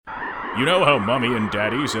You know how Mommy and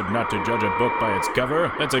Daddy said not to judge a book by its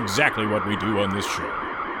cover? That's exactly what we do on this show.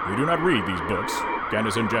 We do not read these books.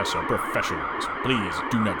 Candace and Jess are professionals. Please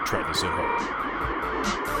do not try this at home.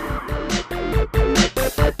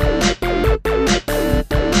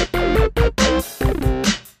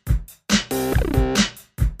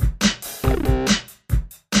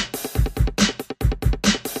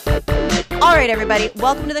 All right, everybody,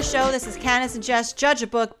 welcome to the show. This is Candace and Jess Judge a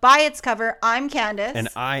Book by its cover. I'm Candace. And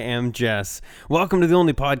I am Jess. Welcome to the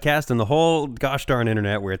only podcast on the whole gosh darn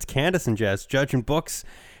internet where it's Candace and Jess judging books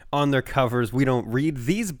on their covers. We don't read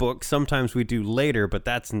these books. Sometimes we do later, but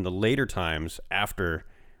that's in the later times after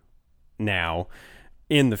now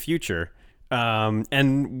in the future.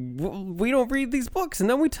 And we don't read these books, and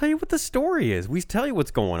then we tell you what the story is. We tell you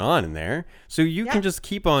what's going on in there, so you can just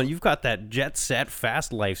keep on. You've got that jet set,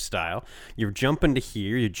 fast lifestyle. You're jumping to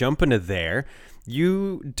here, you're jumping to there.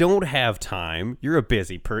 You don't have time. You're a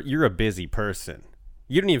busy person.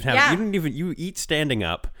 You don't even have. You eat standing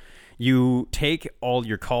up. You take all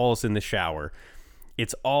your calls in the shower.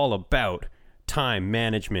 It's all about time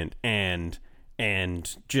management and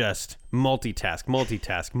just multitask,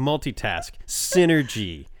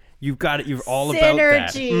 synergy. You've got it. You're all about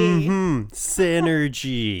that.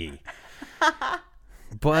 Synergy.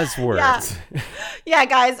 Buzzwords. Yeah,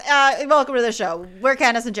 guys, welcome to the show. We're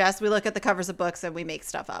Candace and Jess. We look at the covers of books and we make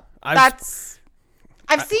stuff up. I've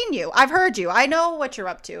seen you. I've heard you. I know what you're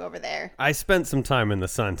up to over there. I spent some time in the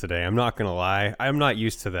sun today. I'm not going to lie. I'm not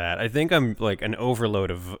used to that. I think I'm like an overload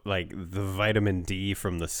of like the vitamin D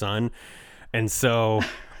from the sun. And so,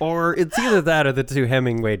 or it's either that or the two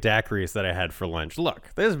Hemingway daiquiris that I had for lunch.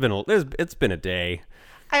 Look, it's been a day.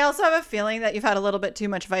 I also have a feeling that you've had a little bit too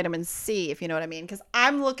much vitamin C, if you know what I mean. Because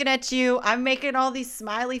I'm looking at you, I'm making all these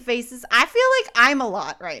smiley faces. I feel like I'm a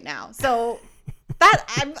lot right now. So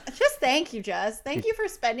I'm just thank you, Jess. Thank you for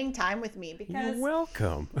spending time with me because you're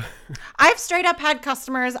welcome. I've straight up had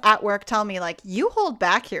customers at work tell me like, you hold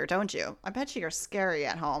back here, don't you? I bet you're scary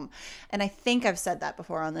at home. And I think I've said that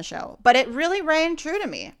before on the show, but it really rang true to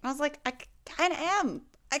me. I was like, I kind of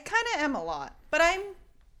am a lot, but I'm,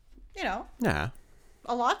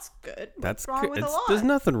 a lot's good. That's wrong with a lot? There's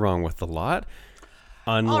nothing wrong with a lot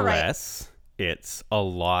unless it's a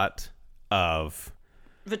lot of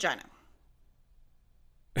vagina.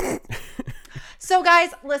 So guys,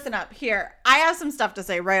 listen up here. I have some stuff to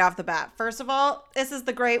say right off the bat. First of all, this is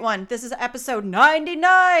the great one. This is episode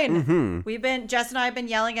 99. Jess and I have been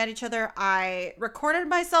yelling at each other. I recorded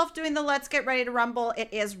myself doing the Let's Get Ready to Rumble. It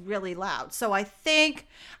is really loud. So I think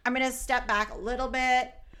I'm going to step back a little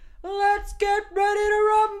bit. Let's get ready to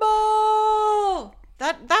rumble.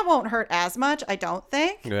 That won't hurt as much, I don't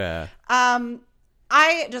think. Yeah.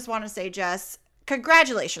 I just want to say, Jess,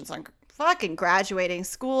 congratulations on fucking graduating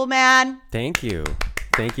school, man. Thank you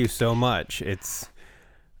so much.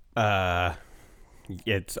 I'm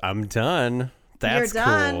done. That's You're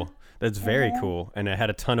done. Cool. That's very cool, and I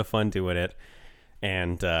had a ton of fun doing it,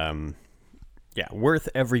 and worth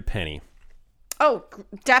every penny. Oh,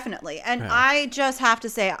 definitely. And I just have to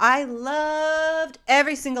say, I loved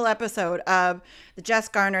every single episode of the Jess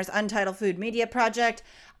Garner's Untitled Food Media Project.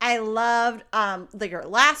 I loved your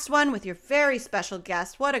last one with your very special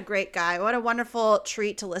guest. What a great guy. What a wonderful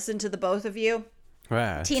treat to listen to the both of you.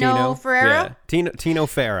 Tino Ferreira? Yeah. Tino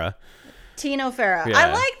Ferreira. Tino Ferreira. Yeah.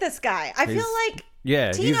 I like this guy. I feel like,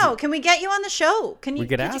 Tino, can we get you on the show? Could you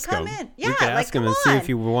come in? Yeah, we could ask him and see if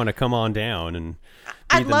you want to come on down and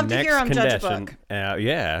I'd love to hear him judge a book.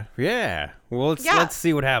 Yeah. Well, let's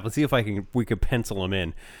see what happens. See if we could pencil him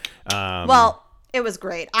in. It was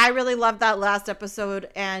great. I really loved that last episode,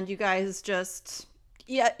 and you guys just,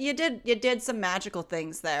 you did some magical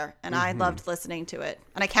things there, and I loved listening to it,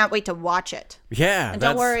 and I can't wait to watch it. Yeah, and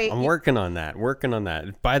don't worry, I'm working on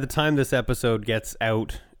that. By the time this episode gets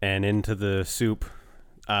out and into the soup,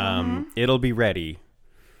 it'll be ready.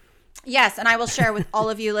 Yes, and I will share with all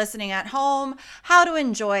of you listening at home how to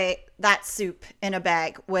enjoy that soup in a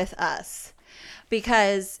bag with us.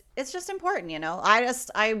 Because it's just important,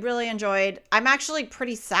 I really enjoyed. I'm actually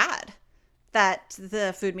pretty sad that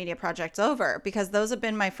the Food Media Project's over because those have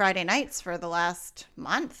been my Friday nights for the last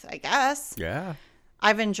month, I guess. Yeah.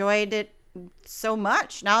 I've enjoyed it so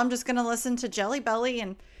much. Now I'm just going to listen to Jelly Belly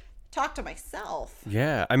and talk to myself.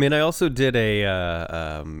 Yeah. I mean, I also did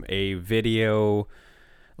a video,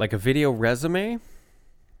 like a video resume.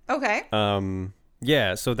 Okay.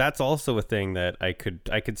 Yeah, so that's also a thing that I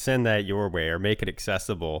could send that your way or make it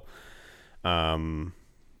accessible, along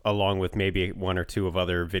with maybe one or two of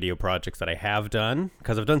other video projects that I have done.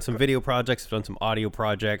 Because I've done some video projects, I've done some audio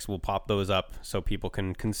projects. We'll pop those up so people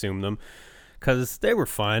can consume them. because they were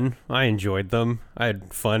fun. I enjoyed them. I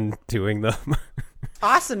had fun doing them.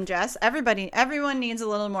 Awesome, Jess. Everyone needs a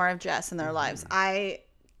little more of Jess in their lives. I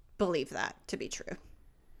believe that to be true.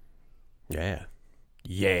 Yeah.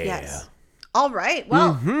 Yes. All right.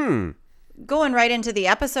 Well, going right into the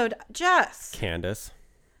episode, Jess. Candace.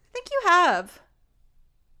 I think you have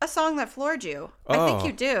a song that floored you. I think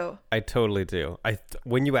you do. I totally do.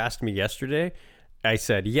 When you asked me yesterday, I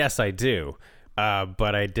said, yes, I do.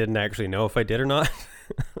 But I didn't actually know if I did or not.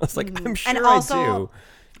 I was like, I'm sure And also, I do.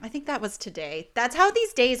 I think that was today. That's how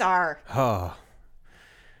these days are. Oh.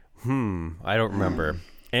 I don't remember.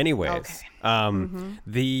 Anyways, Okay.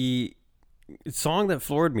 The song that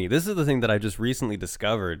floored me, this is the thing that I just recently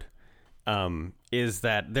discovered, is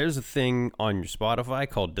that there's a thing on your Spotify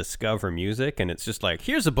called Discover Music, and it's just like,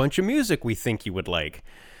 here's a bunch of music we think you would like.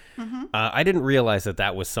 I didn't realize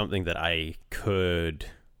that was something that I could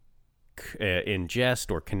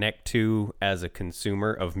ingest or connect to as a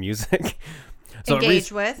consumer of music.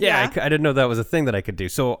 Engage with. Yeah, I didn't know that was a thing that I could do.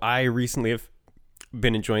 So I recently have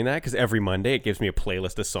been enjoying that because every Monday it gives me a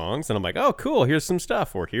playlist of songs, and I'm like, oh, cool, here's some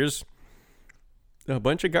stuff, or here's a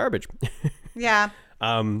bunch of garbage. Yeah.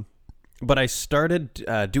 But I started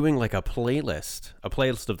doing like a playlist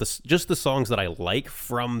of just the songs that I like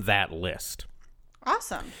from that list.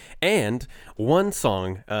 Awesome. And one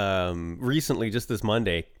song recently, just this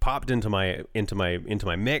Monday, popped into my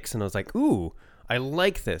mix, and I was like, ooh, I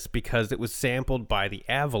like this because it was sampled by the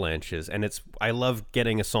Avalanches, and I love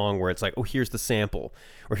getting a song where it's like, oh, here's the sample,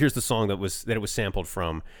 or here's the song that it was sampled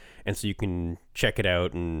from, and so you can check it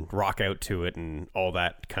out and rock out to it and all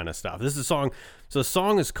that kind of stuff. This is a song. So the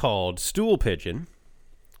song is called "Stool Pigeon."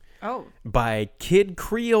 Oh. By Kid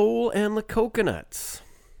Creole and the Coconuts.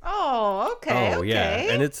 Oh, okay. Oh, okay.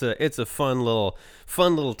 yeah, and it's a fun little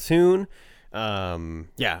tune.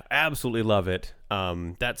 Yeah, absolutely love it.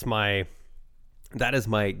 That is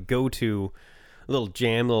my go-to little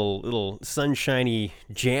jam, little sunshiny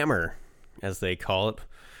jammer, as they call it.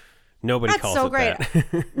 Nobody That's calls so it great.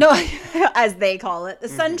 that. No, as they call it, the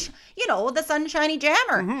the sunshiny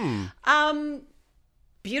jammer.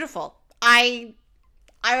 Beautiful. I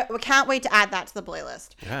can't wait to add that to the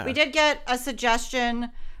playlist. Yeah. We did get a suggestion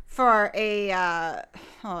for a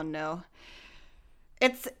oh no.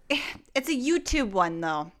 It's a YouTube one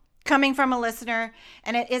though, coming from a listener,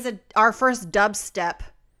 and it is our first dubstep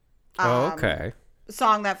Okay.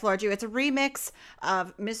 song that floored you. It's a remix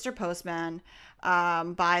of Mr. Postman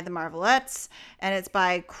by the Marvelettes, and it's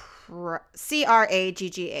by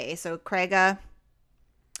Cragga. So Cragga.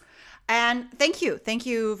 And thank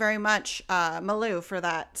you very much, Malou, for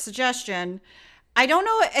that suggestion. I don't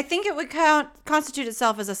know. I think it would constitute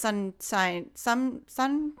itself as a sunshine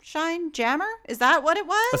jammer. Is that what it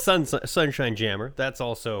was? A sunshine jammer. That's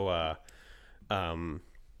also,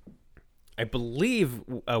 I believe,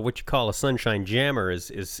 what you call a sunshine jammer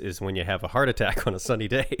is when you have a heart attack on a sunny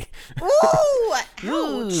day. Ooh, ouch.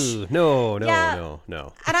 Ooh, no.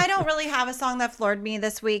 And I don't really have a song that floored me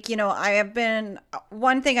this week.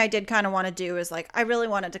 One thing I did kind of want to do is I really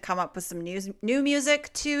wanted to come up with some new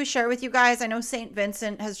music to share with you guys. I know St.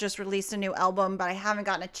 Vincent has just released a new album, but I haven't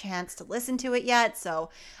gotten a chance to listen to it yet. So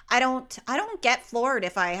I don't get floored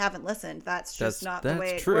if I haven't listened. That's just not the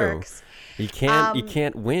way it works. You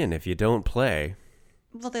can't win if you don't play.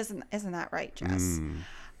 Well, isn't that right, Jess?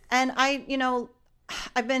 And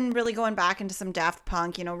I've been really going back into some Daft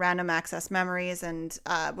Punk, Random Access Memories, and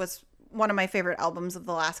was one of my favorite albums of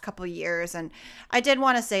the last couple of years. And I did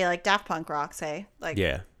want to say, Daft Punk rocks, hey?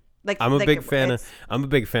 Yeah. I'm a big fan of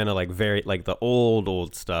very the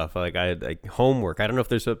old stuff. I Homework. I don't know if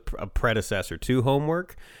there's a predecessor to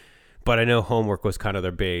Homework, but I know Homework was kind of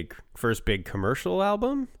their first big commercial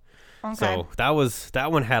album. Okay. So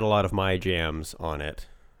that one had a lot of my jams on it.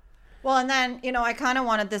 Well, and then, I kind of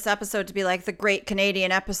wanted this episode to be the great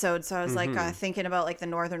Canadian episode. So I was thinking about the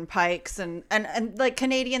Northern Pikes and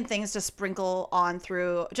Canadian things to sprinkle on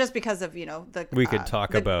through just because of, we could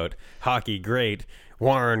talk about hockey great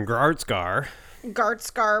Warren Gartsgar. We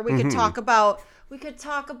could talk about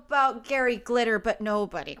Gary Glitter, but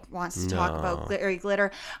nobody wants to talk about Gary Glitter.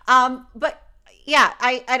 But yeah,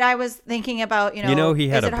 I was thinking about, he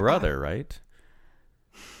had a brother, right?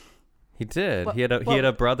 He did. He had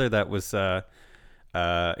a brother that was he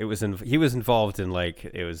was involved in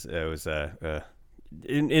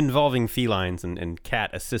involving felines and cat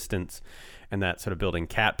assistants and that sort of building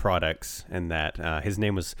cat products, and that his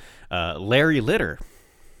name was Larry Litter.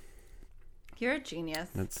 You're a genius.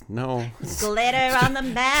 Glitter on the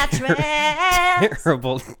mattress.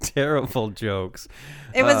 terrible jokes.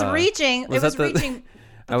 It was reaching. But that's what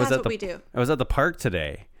we do. I was at the park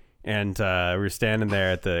today, And we were standing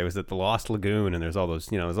there it was at the Lost Lagoon, and there's all those,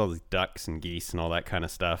 there's all these ducks and geese and all that kind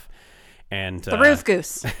of stuff. And The roof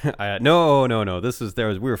goose. No.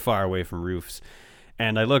 We were far away from roofs.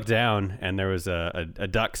 And I looked down, and there was a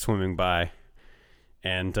duck swimming by.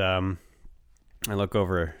 And I look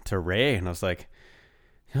over to Ray, and I was like,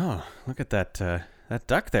 "Oh, look at that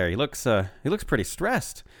duck there. He looks pretty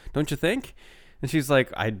stressed, don't you think?" And she's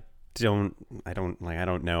like, I don't know. I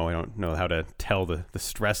don't know how to tell the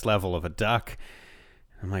stress level of a duck.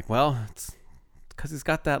 I'm like, well, it's because he's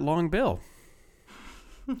got that long bill.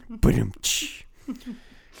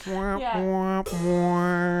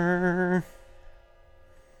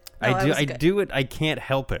 I can't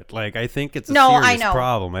help it. Like, I think it's a serious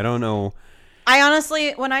problem. I don't know. I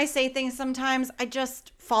honestly, when I say things sometimes, I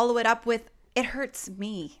just follow it up with, it hurts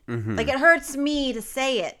me. Mm-hmm. Like, it hurts me to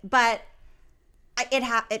say it, but it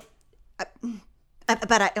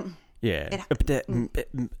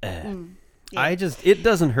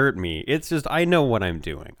doesn't hurt me. It's just, I know what I'm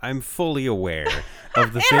doing. I'm fully aware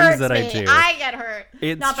of the things that I do. I get hurt.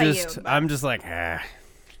 It's not just, by you. I'm just like,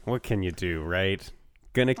 what can you do, right?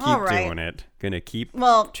 Gonna keep doing it. Gonna keep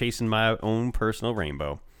chasing my own personal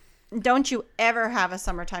rainbow. Don't you ever have a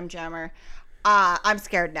summertime jammer. I'm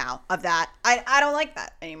scared now of that. I don't like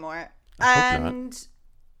that anymore. And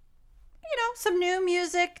some new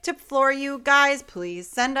music to floor you guys. Please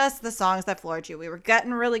send us the songs that floored you. We were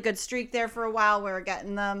getting a really good streak there for a while. We were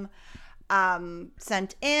getting them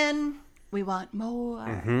sent in. We want more.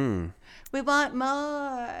 Mm-hmm. We want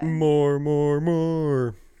more.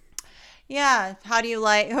 More. Yeah. How do you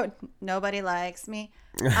like? Nobody likes me.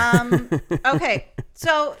 Okay.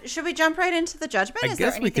 So should we jump right into the judgment? I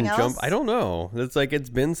guess we can jump. I don't know. It's like, it's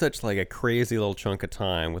been such like a crazy little chunk of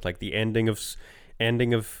time with like the ending of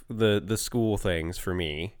the school things for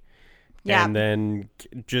me. Yeah. And then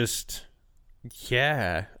just,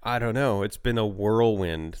 I don't know. It's been a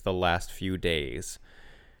whirlwind the last few days.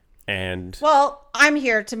 And well, I'm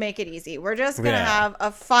here to make it easy. We're just going to have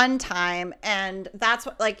a fun time. And that's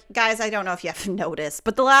what, like, guys, I don't know if you have noticed,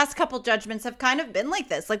 but the last couple judgments have kind of been like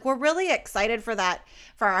this. Like, we're really excited for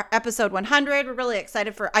our episode 100. We're really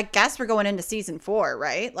excited I guess we're going into season 4,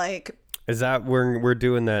 right? Like, is that where we're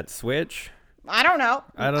doing that switch? I don't know.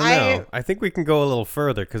 I don't know. I think we can go a little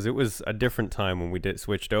further because it was a different time when we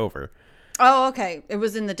switched over. Oh, okay. It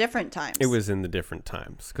was in the different times. It was in the different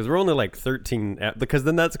times because we're only like 13, because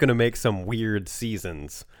then that's going to make some weird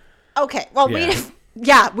seasons. Okay. Well,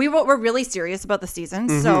 we're really serious about the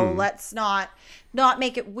seasons, mm-hmm. So let's not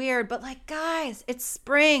make it weird. But like, guys, it's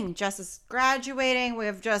spring. Jess is graduating.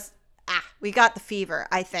 We've just we got the fever.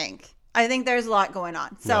 I think there's a lot going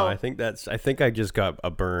on. So no, I think I just got a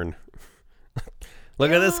burn.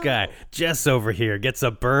 Look at this guy. Jess over here gets a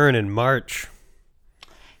burn in March.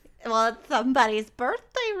 Well, it's somebody's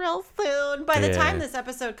birthday real soon. By the time this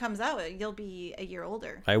episode comes out, you'll be a year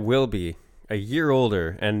older. I will be a year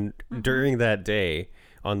older. And during that day,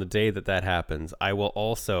 on the day that happens, I will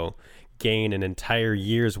also gain an entire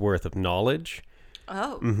year's worth of knowledge.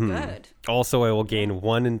 Oh, good. Also, I will gain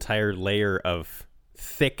one entire layer of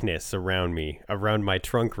thickness around my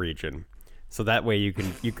trunk region. So that way you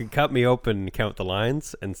can cut me open and count the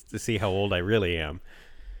lines and to see how old I really am.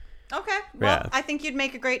 Okay. Well, I think you'd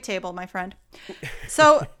make a great table, my friend.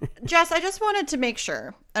 So, Jess, I just wanted to make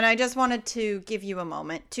sure, and I just wanted to give you a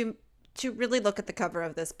moment to really look at the cover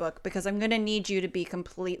of this book, because I'm going to need you to be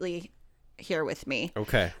completely here with me.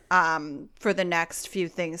 Okay. For the next few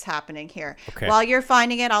things happening here. Okay. While you're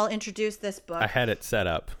finding it, I'll introduce this book. I had it set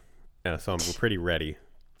up, so I'm pretty ready.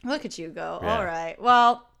 Look at you go. Yeah. All right.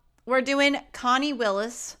 Well, we're doing Connie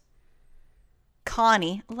Willis.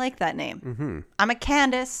 Connie, I like that name. Mm-hmm. I'm a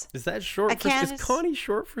Candace. Is that short? Is Connie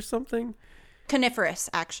short for something? Coniferous,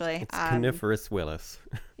 actually. It's Coniferous Willis.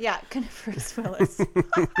 Yeah, Coniferous Willis.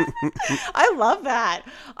 I love that.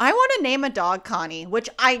 I want to name a dog Connie, which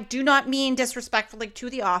I do not mean disrespectfully to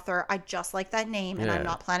the author. I just like that name, and I'm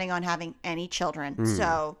not planning on having any children.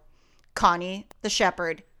 So, Connie the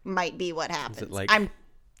Shepherd might be what happens. Is it like I'm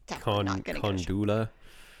definitely not going to get Condula?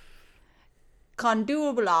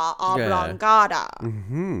 Condula oblongata.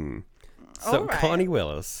 Mm-hmm. So right. Connie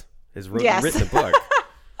Willis has written a book.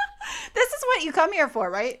 This is what you come here for,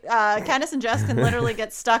 right? Candace and Jess can literally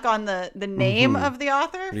get stuck on the name of the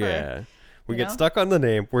author. We get stuck on the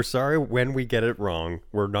name. We're sorry when we get it wrong.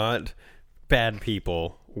 We're not bad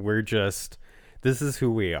people. We're just, this is who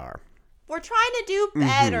we are. We're trying to do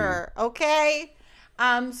better, okay?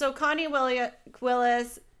 So Connie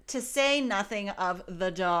Willis, to say nothing of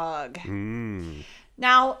the dog.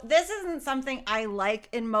 Now, this isn't something I like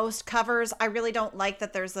in most covers. I really don't like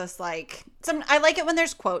that there's this I like it when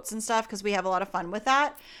there's quotes and stuff because we have a lot of fun with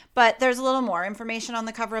that. But there's a little more information on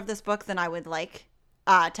the cover of this book than I would like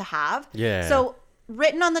to have. Yeah. So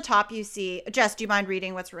written on the top, you see, Jess, do you mind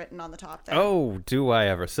reading what's written on the top there? Oh, do I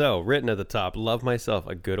ever. So, written at the top, love myself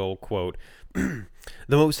a good old quote. The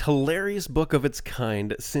most hilarious book of its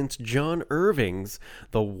kind since John Irving's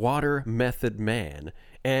The Water Method Man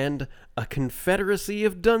and A Confederacy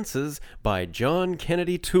of Dunces by John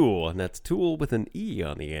Kennedy Toole. And that's Toole with an E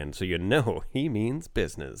on the end, so you know he means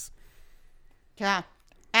business. Yeah.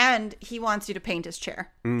 And he wants you to paint his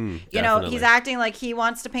chair. Definitely. He's acting like he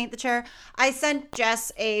wants to paint the chair. I sent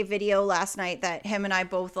Jess a video last night that him and I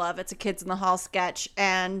both love. It's a Kids in the Hall sketch.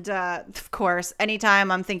 And of course,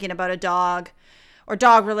 anytime I'm thinking about a dog or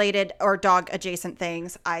dog related or dog adjacent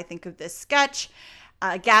things, I think of this sketch.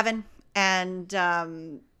 Gavin and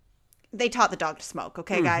they taught the dog to smoke.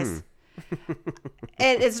 Okay, guys,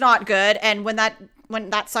 it's not good. And when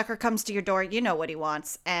that sucker comes to your door, you know what he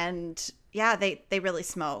wants. And yeah, they really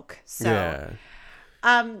smoke. So,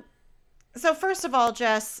 Yeah. So first of all,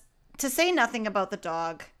 Jess, to say nothing about the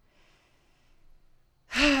dog,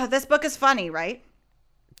 this book is funny, right?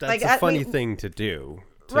 That's a funny thing to do.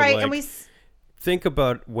 Right, and we think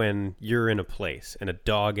about when you're in a place and a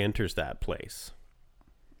dog enters that place.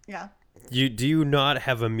 Yeah. Do you not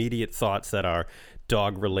have immediate thoughts that are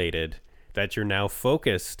dog related, that you're now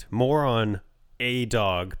focused more on a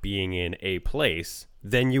dog being in a place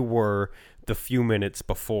than you were the few minutes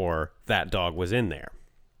before that dog was in there?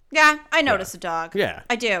 Yeah, I notice a dog. Yeah.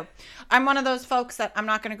 I do. I'm one of those folks that I'm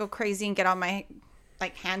not going to go crazy and get on my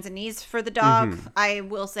hands and knees for the dog. I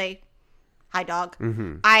will say, hi, dog.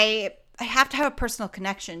 I have to have a personal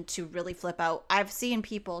connection to really flip out. I've seen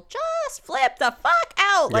people just flip the fuck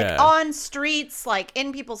out, on streets,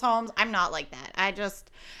 in people's homes. I'm not like that.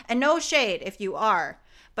 And no shade if you are,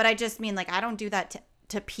 but I just mean I don't do that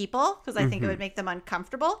to people because I think it would make them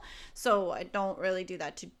uncomfortable. So I don't really do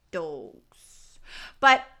that to dogs.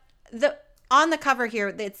 But on the cover here,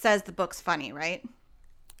 it says the book's funny, right?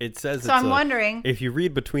 It says so. I'm wondering if you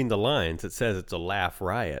read between the lines. It says it's a laugh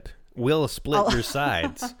riot. Will split your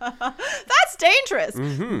sides. That's dangerous.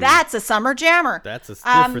 That's a summer jammer. That's a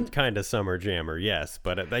different kind of summer jammer, yes.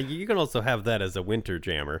 But you can also have that as a winter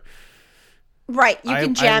jammer. Right. You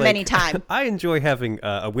can jam anytime. I enjoy having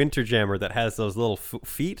a winter jammer that has those little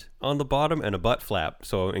feet on the bottom and a butt flap.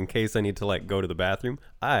 So in case I need to go to the bathroom,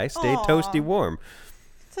 I stay toasty warm.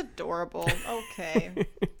 It's adorable. Okay.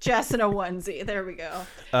 Jess in a onesie. There we go.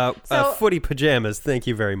 Footy pajamas. Thank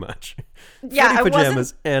you very much. Yeah, footy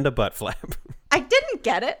pajamas and a butt flap. I didn't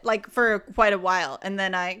get it for quite a while. And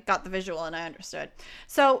then I got the visual and I understood.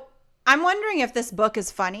 So I'm wondering if this book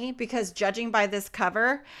is funny because judging by this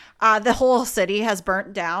cover, the whole city has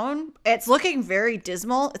burnt down. It's looking very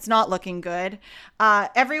dismal. It's not looking good.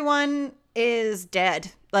 Everyone is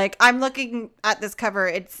dead. I'm looking at this cover.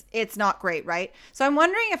 It's not great, right? So I'm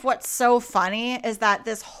wondering if what's so funny is that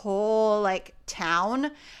this whole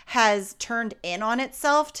town has turned in on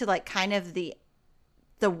itself to kind of the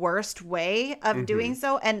worst way of doing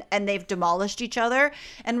so, and they've demolished each other.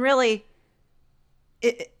 And really,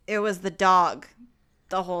 it was the dog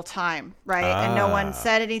the whole time, right? And no one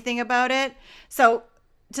said anything about it. So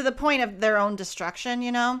to the point of their own destruction,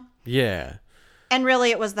 Yeah. And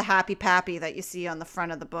really, it was the Happy Pappy that you see on the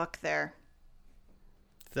front of the book there.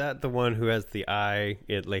 Is that the one who has the eye?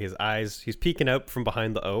 His eyes. He's peeking out from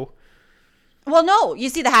behind the O. Well, no, you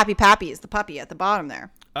see the Happy Pappy is the puppy at the bottom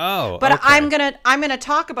there. Oh, but okay. I'm gonna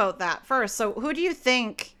talk about that first. So, who do you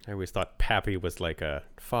think? I always thought Pappy was like a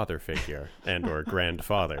father figure and or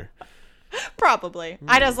grandfather. Probably.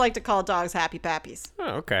 I just like to call dogs Happy Pappies.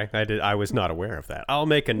 Oh, okay. I was not aware of that. I'll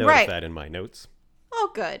make a note of that in my notes. Oh,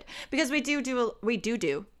 good. Because we do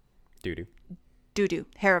Doo-doo.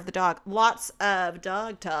 hair of the dog. Lots of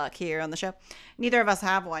dog talk here on the show. Neither of us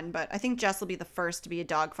have one, but I think Jess will be the first to be a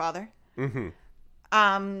dog father.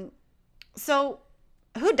 So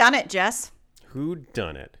who done it, Jess? Who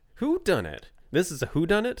done it? This is a who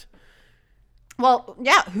done it? Well,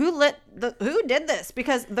 yeah, who did this?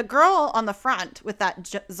 Because the girl on the front with that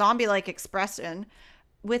zombie-like expression,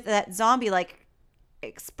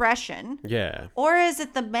 Yeah. Or is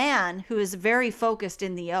it the man who is very focused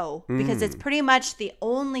in the O? Because it's pretty much the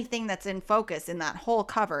only thing that's in focus in that whole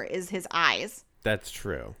cover is his eyes. That's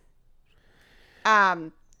true.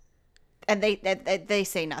 And they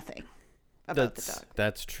say nothing about the dog.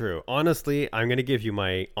 That's true. Honestly, I'm going to give you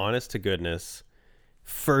my honest to goodness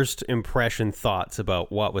first impression thoughts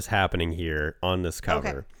about what was happening here on this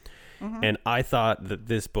cover. Okay. And I thought that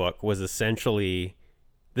this book was essentially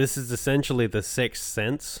This is essentially The Sixth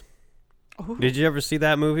Sense. Ooh. Did you ever see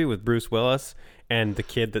that movie with Bruce Willis and the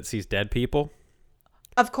kid that sees dead people?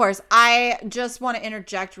 Of course. I just want to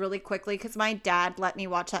interject really quickly because my dad let me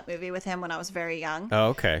watch that movie with him when I was very young. Oh,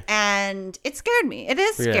 okay. And it scared me. It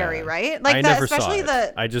is scary, Yeah. right? I never especially saw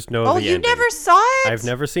it. I just know Oh, the you ending. never saw it? I've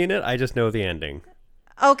never seen it. I just know the ending.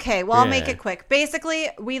 Okay, well, I'll make Yeah. it quick. Basically,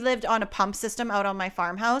 we lived on a pump system out on my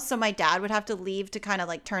farmhouse, so my dad would have to leave to kind of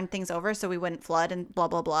like turn things over so we wouldn't flood and blah,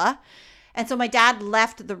 blah, blah. And so my dad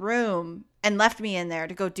left the room and left me in there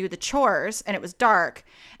to go do the chores, and it was dark.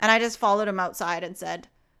 And I just followed him outside and said,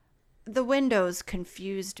 the windows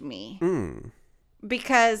confused me.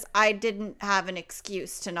 Because I didn't have an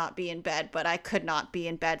excuse to not be in bed, but I could not be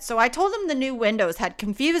in bed. So I told him the new windows had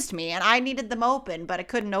confused me and I needed them open, but I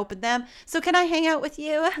couldn't open them. So can I hang out with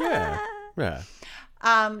you? Yeah. Yeah.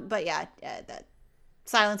 But yeah, that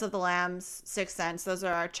Silence of the Lambs, Sixth Sense, those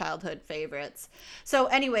are our childhood favorites. So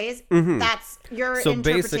anyways, that's your So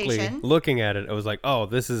interpretation. basically, looking at it, I was like, oh,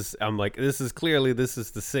 this is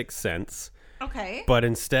The Sixth Sense. Okay. But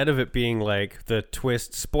instead of it being like the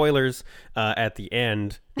twist, spoilers at the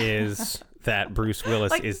end is that Bruce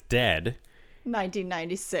Willis Like- is dead.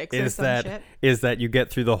 1996 or Is some that shit. is that you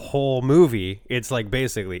get through the whole movie? It's like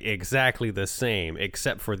basically exactly the same,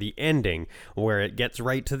 except for the ending where it gets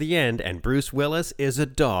right to the end, and Bruce Willis is a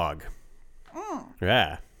dog.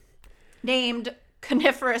 Yeah, Named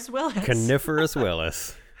Coniferous Willis. Coniferous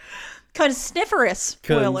Willis. Consniferous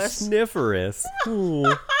Willis. Coniferous. Ooh.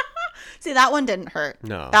 See, that one didn't hurt.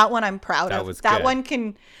 No. That one I'm proud That of. was that good. one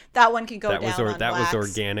can go That down was on that wax. was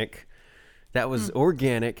organic. That was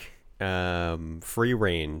organic, free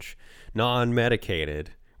range,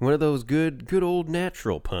 non-medicated. One of those good old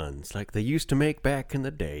natural puns like they used to make back in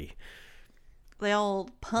the day. The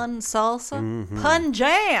old pun salsa, Mm-hmm. pun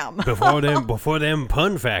jam. Before them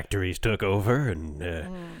pun factories took over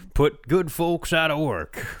and put good folks out of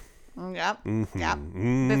work. Yep. Mm-hmm.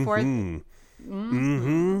 Yep. Before.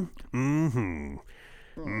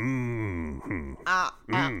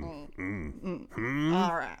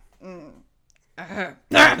 All right.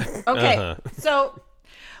 Okay. So,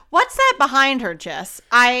 what's that behind her, Jess?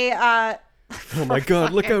 Oh my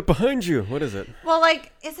God! Look out behind you. What is it? Well,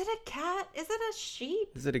 like, is it a cat? Is it a sheep?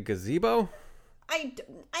 Is it a gazebo? It's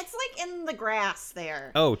like in the grass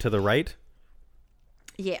there. Oh, to the right.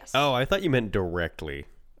 Yes. Oh, I thought you meant directly.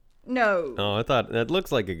 No. Oh, I thought that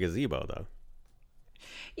looks like a gazebo though.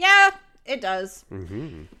 Yeah, it does.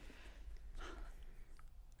 Mm-hmm.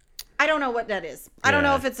 I don't know what that is. I don't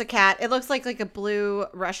know Yeah. if it's a cat. It looks like a blue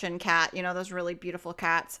Russian cat, you know, those really beautiful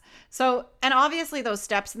cats. So, and obviously those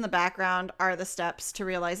steps in the background are the steps to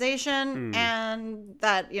realization and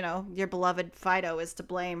that, you know, your beloved Fido is to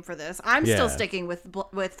blame for this. I'm still Yeah. sticking with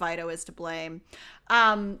Fido is to blame.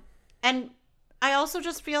 And I also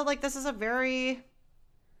just feel like this is a very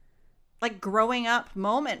like growing up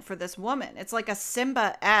moment for this woman. It's like a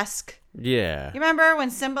Simba-esque. Yeah. You remember when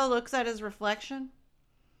Simba looks at his reflection?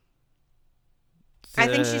 I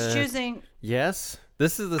think she's choosing. Yes.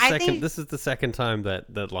 This is the I second. think- This is the second time that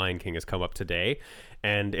the Lion King has come up today,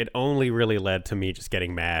 and it only really led to me just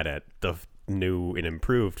getting mad at the new and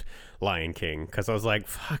improved Lion King because I was like,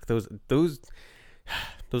 "Fuck those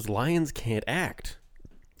lions can't act.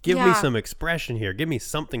 Give me Yeah. some expression here. Give me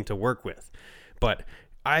something to work with." But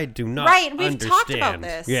I do not. Right, we've understand. talked about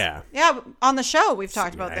this. Yeah. Yeah, on the show we've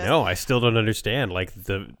talked about I this. know. I still don't understand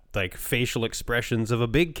the facial expressions of a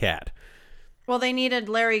big cat. Well, they needed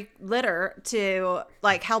Larry Litter to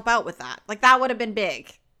like help out with that. Like that would have been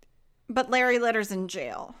big. But Larry Litter's in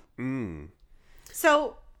jail.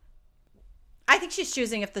 So I think she's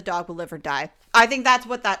choosing if the dog will live or die. I think that's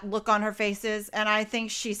what that look on her face is, and I think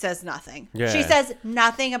she says nothing. Yeah. She says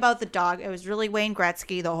nothing about the dog. It was really Wayne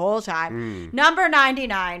Gretzky the whole time. Number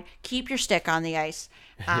 99, keep your stick on the ice.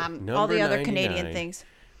 All Number the other 99. Canadian things.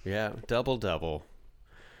 Yeah, double. But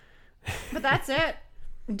that's it.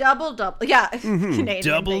 Double. Yeah. Canadian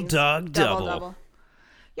Double things. dog, double.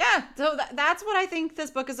 Yeah. So that's what I think this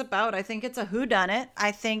book is about. I think it's a whodunit.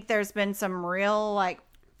 I think there's been some real, like,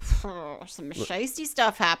 some shisty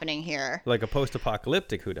stuff happening here. Like a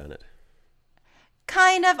post-apocalyptic whodunit.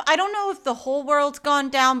 Kind of. I don't know if the whole world's gone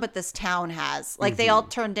down, but this town has. Like, they all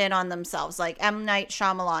turned in on themselves. Like, M. Night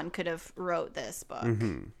Shyamalan could have wrote this book.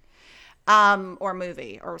 Or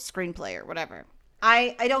movie or screenplay or whatever.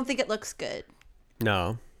 I don't think it looks good.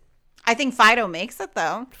 No, I think Fido makes it,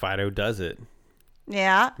 though. Fido does it.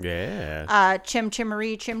 Yeah. Yeah. Chim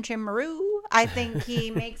Chimaroo. I think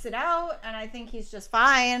he makes it out, and I think he's just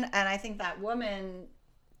fine. And I think that woman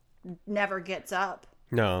never gets up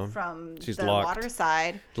No, from she's the locked. water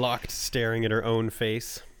side. Locked, staring at her own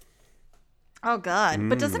face. Oh god.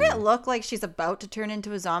 But doesn't it look like she's about to turn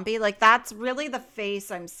into a zombie? Like that's really the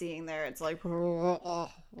face I'm seeing there. It's like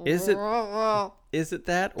Is it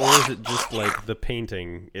that, or is it just like the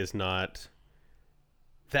painting is not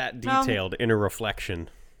that detailed in a reflection?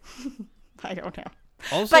 I don't know.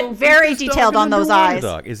 Also, But very is this detailed dog on an those underwater eyes.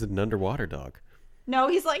 Dog? Is it an underwater dog? No,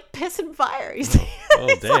 he's like pissing fire. He's, Oh,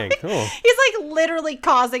 he's dang. like, Oh. he's like literally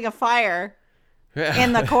causing a fire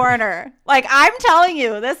in the corner. Like I'm telling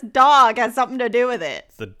you, this dog has something to do with it.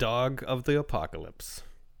 It's the dog of the apocalypse.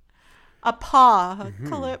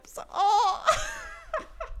 Apocalypse. Oh.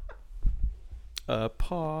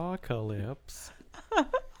 Apocalypse.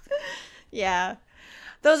 Yeah.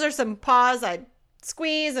 Those are some paws I'd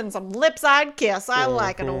squeeze and some lips I'd kiss. I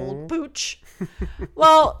like an old pooch.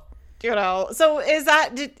 Well, you know, so is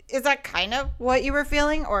that kind of what you were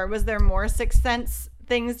feeling, or was there more Sixth Sense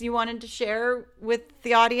things you wanted to share with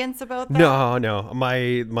the audience about that? No.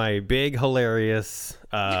 My big hilarious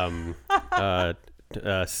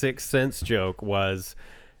Sixth Sense joke was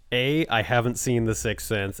A, I haven't seen The Sixth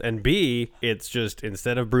Sense, and B, it's just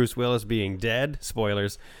instead of Bruce Willis being dead,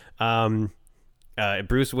 spoilers,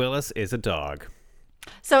 Bruce Willis is a dog.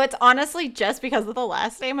 So it's honestly just because of the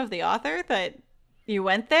last name of the author that you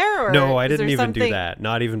went there? Or No, I is didn't there even do something- that.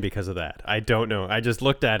 Not even because of that. I don't know. I just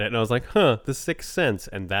looked at it and I was like, The Sixth Sense,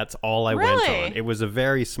 and that's all I went Really? on. It was a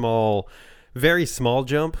very small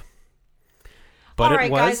jump. But All it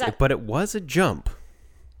right, was guys, but it was a jump.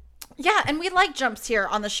 Yeah, and we like jumps here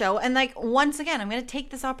on the show. And like once again, I'm going to take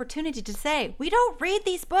this opportunity to say we don't read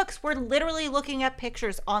these books. We're literally looking at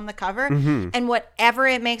pictures on the cover, and whatever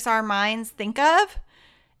it makes our minds think of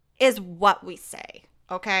is what we say.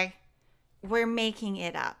 Okay, we're making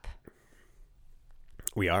it up.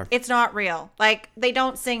 We are. It's not real. Like they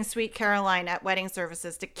don't sing "Sweet Caroline" at wedding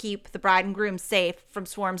services to keep the bride and groom safe from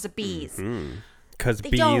swarms of bees. Because They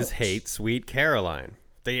bees don't. hate Sweet Caroline.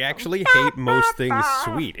 They actually hate most things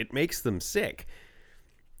sweet. It makes them sick.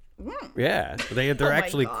 Yeah, they're Oh my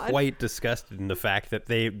actually God. quite disgusted in the fact that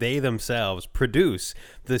they themselves produce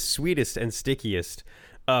the sweetest and stickiest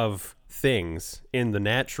of things in the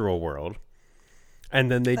natural world,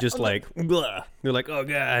 and then they just like blah. They're like, oh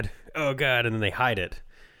god, and then they hide it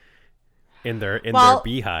in their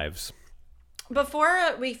beehives.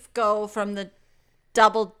 Before we go from the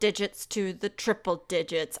double digits to the triple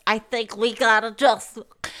digits, I think we gotta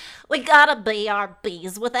be our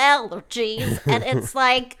bees with allergies. And it's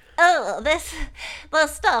like, oh, this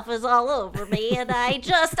stuff is all over me and I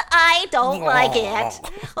don't like it.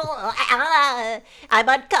 I'm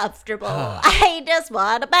uncomfortable. I just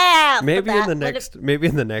want a bath. Maybe in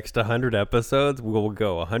the next 100 episodes, we'll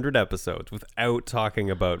go 100 episodes without talking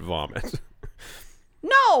about vomit.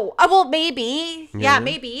 No. Well, maybe. Yeah,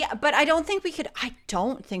 maybe. But I don't think we could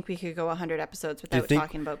go 100 episodes without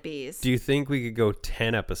talking about bees. Do you think we could go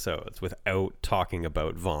 10 episodes without talking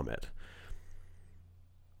about vomit?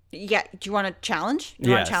 Yeah. Do you want to challenge? Do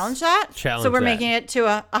you want Yes. to challenge that? Challenge So we're that. making it to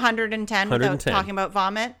a 110 without 110. talking about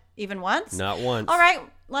vomit even once? Not once. All right.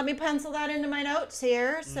 Let me pencil that into my notes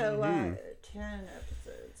here. So 10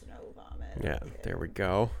 episodes, no vomit. Yeah, there we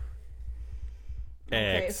go.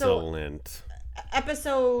 Okay, so- Excellent.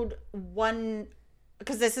 Episode 1,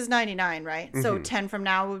 because this is 99, right? So 10 from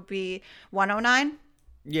now would be 109.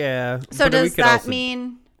 Yeah. So but we does could that also-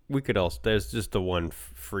 mean... We could also... There's just the one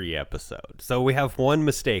free episode. So we have one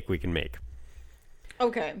mistake we can make.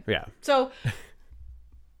 Okay. Yeah. So,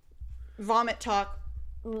 vomit talk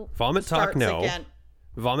Vomit talk, starts no. again.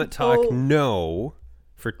 Vomit talk, Oh. no.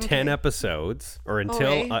 For 10 Okay. episodes, or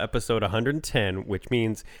until Okay. episode 110, which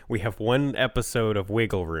means we have one episode of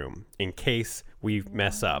wiggle room. In case we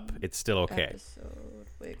mess up, it's still okay. Episode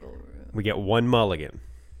wiggle room. We get one mulligan.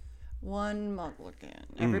 One mulligan.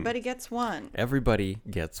 Everybody gets one. Everybody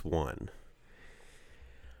gets one.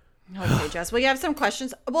 Okay, Jess. Well, you have some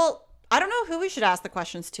questions. Well, I don't know who we should ask the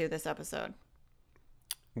questions to this episode.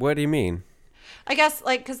 What do you mean? I guess,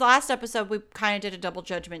 like, because last episode we kind of did a double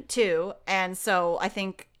judgment too. And so I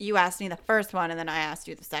think you asked me the first one and then I asked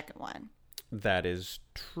you the second one. That is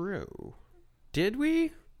true. Did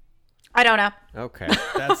we? I don't know. Okay,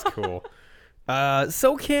 that's cool.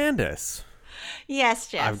 So Candace, Yes,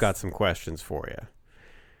 Jess. I've got some questions for you.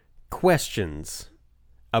 Questions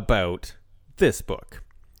about this book.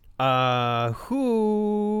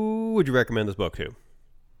 Who would you recommend this book to?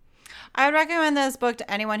 I would recommend this book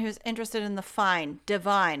to anyone who's interested in the fine,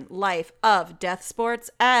 divine life of death sports,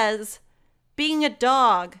 as being a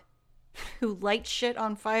dog who lights shit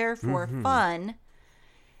on fire for fun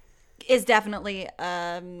is definitely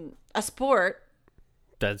a sport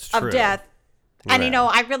That's true. of death And, Yeah.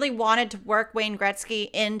 I really wanted to work Wayne Gretzky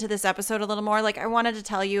into this episode a little more. Like, I wanted to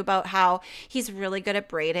tell you about how he's really good at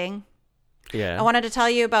braiding. Yeah. I wanted to tell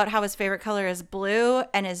you about how his favorite color is blue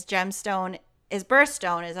and his gemstone, his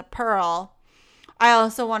birthstone is a pearl. I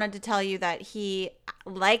also wanted to tell you that he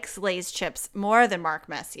likes Lay's chips more than Mark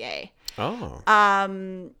Messier. Oh.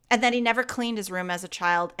 And that he never cleaned his room as a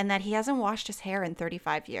child and that he hasn't washed his hair in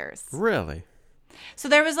 35 years. Really? So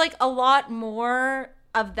there was like a lot more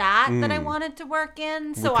of that I wanted to work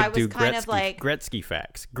in. So I was kind of like Gretzky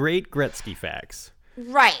facts. Great Gretzky facts.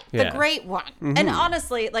 right, Yeah. the great one. And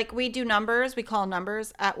honestly, like we do numbers, we call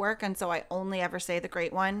numbers at work, and so I only ever say the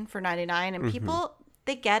great one for 99 and people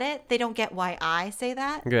they get it. They don't get why I say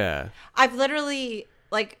that. Yeah. I've literally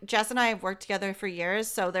like Jess and I have worked together for years,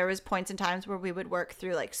 so there was points and times where we would work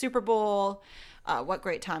through like Super Bowl, what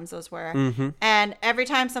great times those were. And every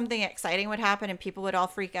time something exciting would happen and people would all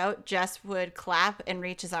freak out, Jess would clap and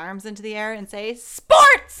reach his arms into the air and say,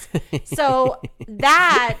 "Sports!" So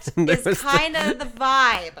that is kind of the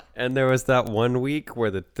vibe. And there was that one week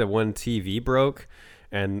where the one TV broke,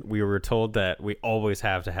 and we were told that we always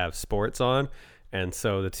have to have sports on. And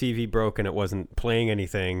so the TV broke and it wasn't playing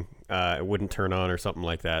anything. It wouldn't turn on or something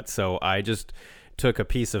like that. So I just took a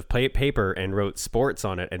piece of paper and wrote sports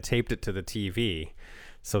on it and taped it to the TV.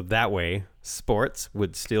 So that way, sports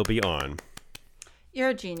would still be on. You're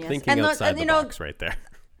a genius. Thinking outside the box right there.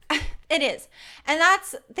 It is. And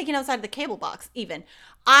that's thinking outside the cable box, even.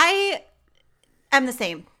 I am the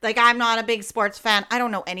same. Like, I'm not a big sports fan. I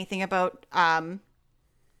don't know anything about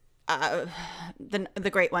the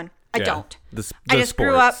great one. I Yeah. don't. The I just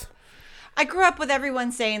grew up. sports. I grew up with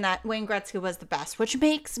everyone saying that Wayne Gretzky was the best, which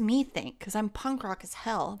makes me think, because I'm punk rock as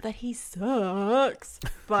hell, that he sucks.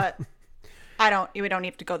 But we don't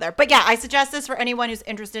need to go there. But yeah, I suggest this for anyone who's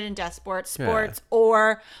interested in death sports,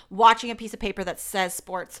 or watching a piece of paper that says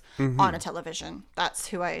sports on a television. That's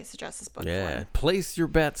who I suggest this book Yeah. for. Place your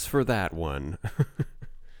bets for that one.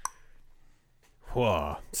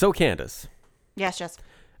 Whoa. So, Candace. Yes, Jess.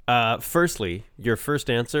 Firstly, your first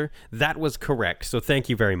answer, that was correct. So thank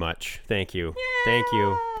you very much. Thank you. Thank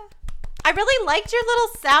you. I really liked your little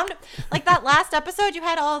sound. Like that last episode, you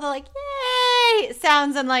had all the like, yay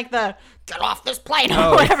sounds and like the get off this plane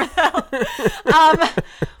or whatever the hell.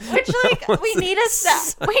 Which like we need a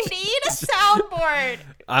soundboard.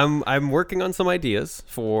 I'm working on some ideas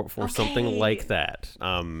for something like that.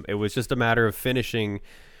 It was just a matter of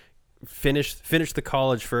finish the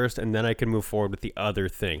college first, and then I can move forward with the other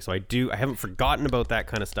thing. So I haven't forgotten about that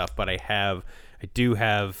kind of stuff, but I do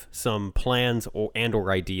have some plans or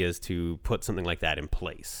ideas to put something like that in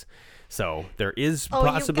place. So there is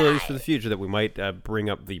possibilities for the future that we might bring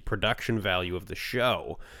up the production value of the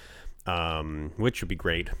show, which would be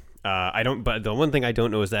great. But the one thing I don't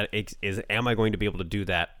know is am I going to be able to do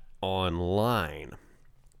that online?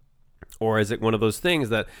 Or is it one of those things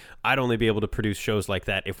that I'd only be able to produce shows like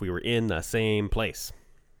that if we were in the same place?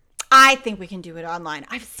 I think we can do it online.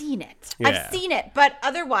 I've seen it. Yeah. But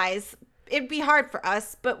otherwise, it'd be hard for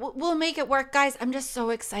us. But we'll make it work, guys. I'm just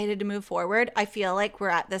so excited to move forward. I feel like we're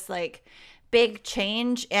at this like big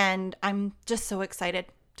change, and I'm just so excited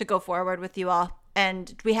to go forward with you all.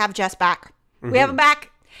 And we have Jess back. We have him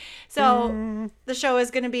back. So the show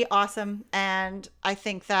is going to be awesome. And I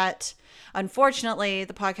think that, unfortunately,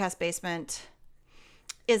 the podcast basement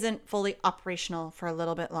isn't fully operational for a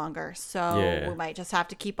little bit longer. So we might just have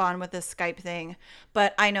to keep on with this Skype thing.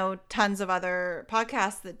 But I know tons of other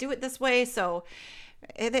podcasts that do it this way. So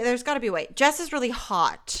there's got to be a way. Jess is really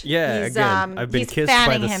hot. Yeah, again, I've been kissed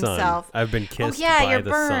by the sun. I've been kissed by you're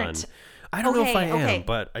the burnt. sun. I don't know if I am,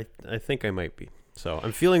 but I think I might be. So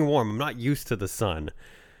I'm feeling warm. I'm not used to the sun.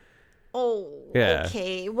 Oh, Yeah.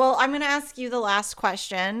 Okay. Well, I'm going to ask you the last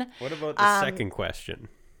question. What about the second question?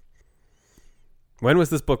 When was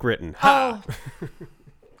this book written? Ha!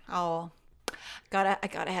 I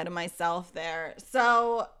got ahead of myself there.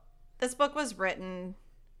 So this book was written,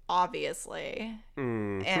 obviously,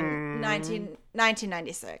 in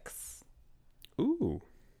 1996. Ooh,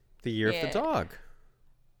 the year of the dog.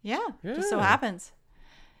 Yeah, just so happens.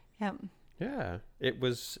 Yep. Yeah, it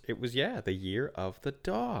was the year of the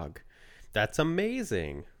dog. That's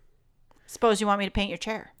amazing. Suppose you want me to paint your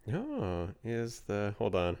chair. Oh,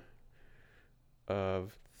 hold on.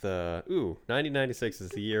 1996 is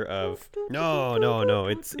the year of no.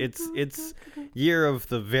 It's year of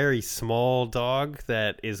the very small dog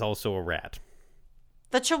that is also a rat.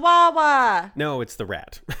 The Chihuahua. No, it's the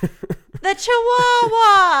rat. The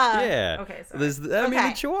Chihuahua. Yeah. Okay. I mean,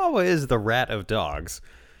 the Chihuahua is the rat of dogs.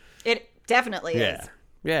 It definitely is.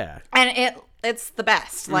 Yeah. And it's the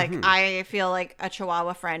best. Like, I feel like a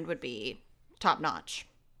Chihuahua friend would be top notch.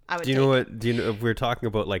 I would. Do you know what? Do you know if we're talking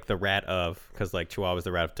about like the rat of, because like Chihuahua's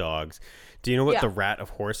the rat of dogs? Do you know what the rat of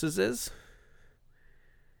horses is?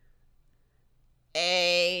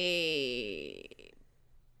 A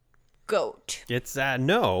goat. It's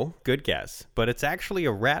no, good guess, but it's actually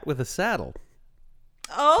a rat with a saddle.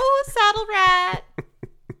 Oh, saddle rat.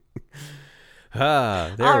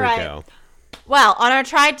 There All we right. go. Well, on our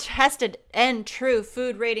tried, tested, and true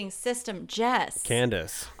food rating system, Jess.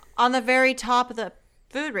 Candace. On the very top of the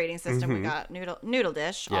food rating system, we got noodle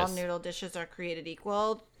dish. All Yes. noodle dishes are created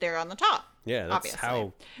equal. They're on the top. Yeah, that's obviously.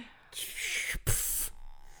 how.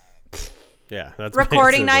 Yeah, that's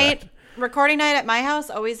Recording my answer night. to that. Recording night at my house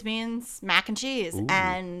always means mac and cheese,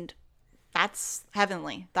 and that's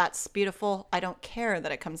heavenly. That's beautiful. I don't care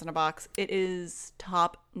that it comes in a box. It is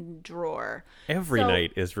top drawer. Every So-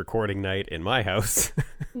 night is recording night in my house.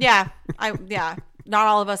 Yeah, not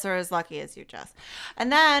all of us are as lucky as you, Jess.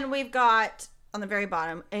 And then we've got on the very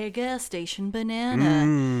bottom a gas station banana.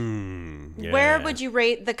 Where Yeah. would you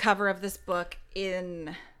rate the cover of this book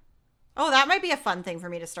in? Oh, that might be a fun thing for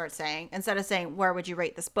me to start saying. Instead of saying where would you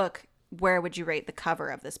rate this book, where would you rate the cover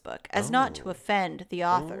of this book, as not to offend the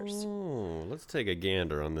authors. Oh, let's take a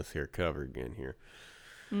gander on this here cover again here.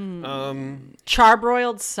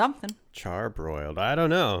 Charbroiled something. Charbroiled. I don't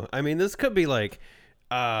know. I mean, this could be like,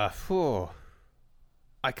 I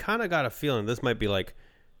kind of got a feeling this might be like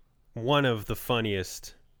one of the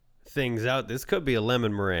funniest things out. This could be a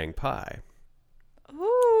lemon meringue pie.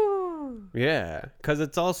 Ooh. Yeah, because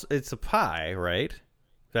it's a pie, right?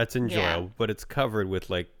 That's enjoyable, Yeah. but it's covered with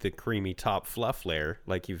like the creamy top fluff layer,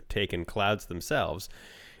 like you've taken clouds themselves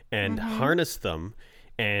and harnessed them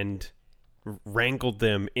and wrangled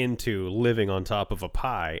them into living on top of a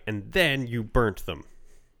pie, and then you burnt them.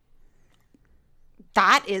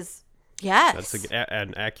 That is, yes. That's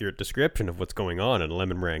an accurate description of what's going on in a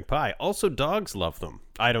lemon meringue pie. Also, dogs love them.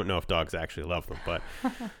 I don't know if dogs actually love them, but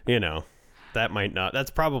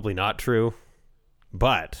that's probably not true.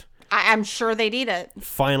 But I'm sure they'd eat it.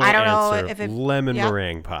 final I don't know answer, if it- lemon yeah.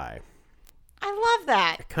 meringue pie. I love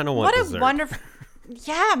that. I kinda want What dessert. a wonderful.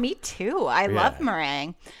 Yeah, me too. I love Yeah.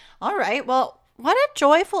 meringue. All right. Well, what a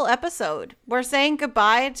joyful episode. We're saying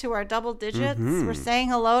goodbye to our double digits. We're saying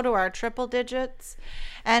hello to our triple digits.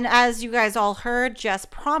 And as you guys all heard, Jess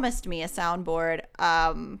promised me a soundboard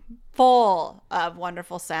full of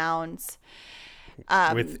wonderful sounds.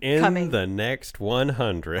 Within coming. the next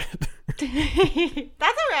 100. That's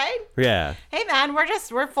all right. Yeah. Hey man,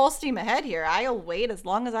 we're full steam ahead here. I'll wait as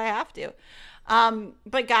long as I have to.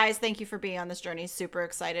 But guys, thank you for being on this journey. Super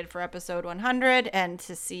excited for episode 100 and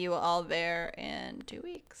to see you all there in 2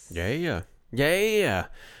 weeks. Yeah. Yeah.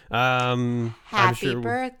 I'm Happy sure-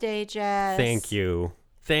 birthday, Jess. Thank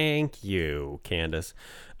you, Candace.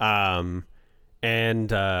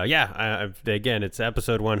 Again, it's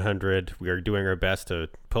episode 100. We are doing our best to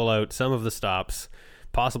pull out some of the stops,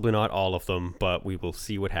 possibly not all of them, but we will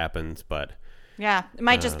see what happens. But Yeah, it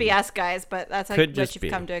might just be us guys, but that's could what just you've be.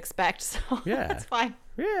 come to expect. So Yeah. that's fine.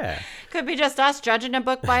 yeah, Could be just us judging a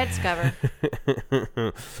book by its cover.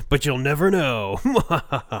 but you'll never know.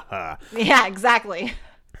 Yeah, exactly.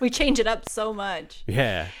 We change it up so much.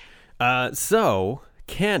 Yeah. So,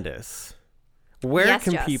 Candace, where Yes,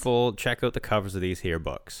 can Jess. people check out the covers of these here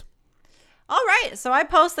books? All right. So I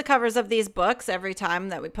post the covers of these books every time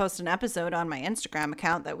that we post an episode on my Instagram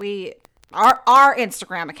account our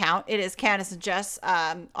Instagram account. It is Candace and Jess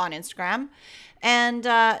on Instagram. And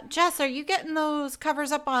Jess, are you getting those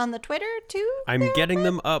covers up on the Twitter too? I'm getting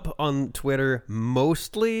them up on Twitter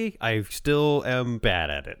mostly. I still am bad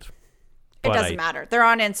at it. It But doesn't matter. They're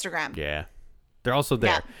on Instagram. Yeah. They're also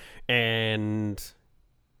there. And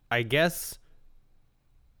I guess,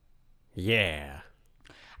 yeah.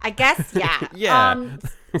 I guess, yeah. Yeah.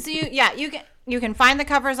 So you can find the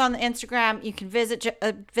covers on the Instagram. You can visit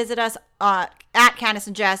us at Candace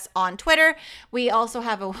and Jess on Twitter. We also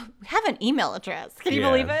have an email address. Can you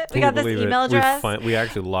believe it? We got this email address. We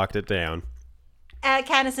actually locked it down. At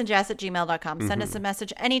CandaceandJess@gmail.com. Send us a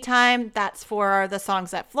message anytime. That's for the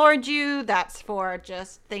songs that floored you. That's for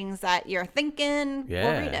just things that you're thinking.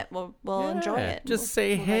 Yeah. We'll read it. We'll enjoy Yeah. it. Just We'll-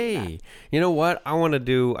 say, we'll hey, like that. you know what? I want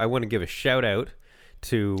to give a shout out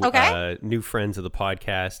to Okay. new friends of the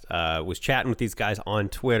podcast. Was chatting with these guys on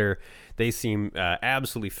Twitter. They seem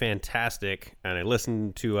absolutely fantastic. And I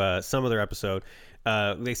listened to some of their episode.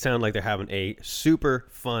 They sound like they're having a super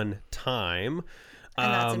fun time.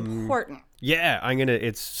 And that's important. Yeah,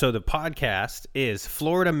 so the podcast is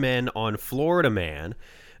Florida Men on Florida Man.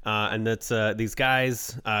 And that's these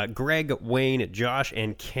guys, Greg, Wayne, Josh,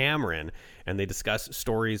 and Cameron. And they discuss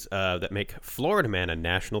stories that make Florida Man a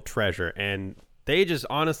national treasure. And they just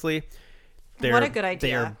honestly, What a good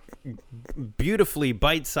idea. They're beautifully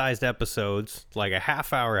bite-sized episodes, like a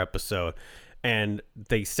half-hour episode, and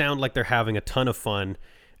they sound like they're having a ton of fun.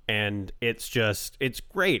 And it's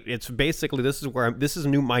great. It's basically, this is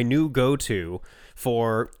my new go-to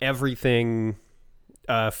for everything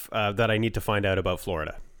that I need to find out about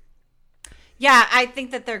Florida. Yeah, I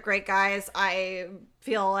think that they're great guys. I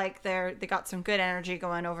feel like they got some good energy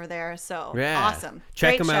going over there. So awesome.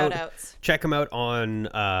 Check great them out. shout-outs. Check them out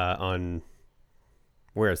on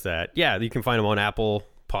where is that? Yeah, you can find them on Apple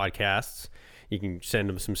Podcasts. You can send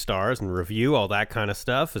them some stars and review, all that kind of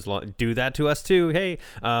stuff. Do that to us too. Hey.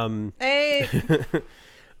 Hey.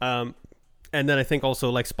 And then I think also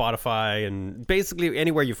like Spotify and basically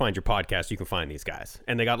anywhere you find your podcast, you can find these guys.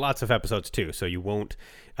 And they got lots of episodes too, so you won't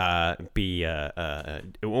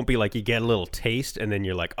it won't be like you get a little taste and then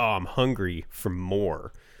you're like, oh, I'm hungry for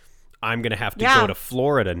more. I'm gonna have to go to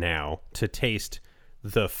Florida now to taste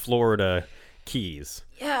the Florida Keys.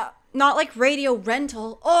 Yeah. Not like Radio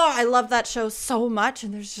Rental. Oh, I love that show so much,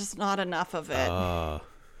 and there's just not enough of it. I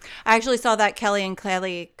actually saw that Kelly and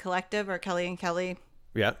Kelly Collective, or Kelly and Kelly.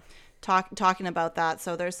 Yeah. Talking about that.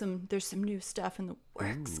 So there's some new stuff in the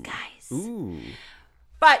works, guys. Ooh.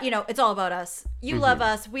 But it's all about us. You love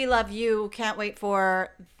us. We love you. Can't wait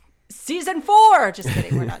for season 4. Just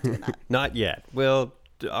kidding. We're not doing that. Not yet. We'll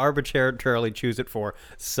arbitrarily choose it for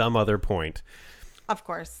some other point. Of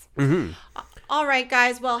course. Mm-hmm. All right,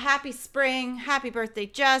 guys. Well, happy spring. Happy birthday,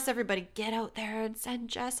 Jess. Everybody get out there and send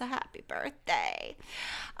Jess a happy birthday.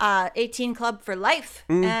 18 Club for life.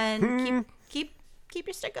 Mm-hmm. And keep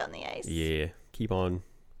your stick on the ice. Yeah. Keep on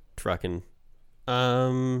trucking.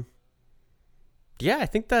 Yeah, I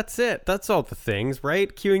think that's it. That's all the things,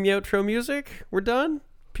 right? Cueing the outro music. We're done.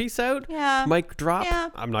 Peace out. Yeah. Mic drop. Yeah.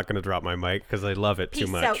 I'm not going to drop my mic because I love it too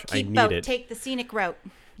much. Peace out. Keep out. Take the scenic route.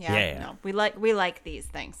 Yeah. No, we like these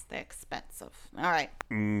things. They're expensive. All right.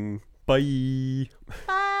 Bye.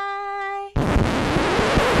 Bye.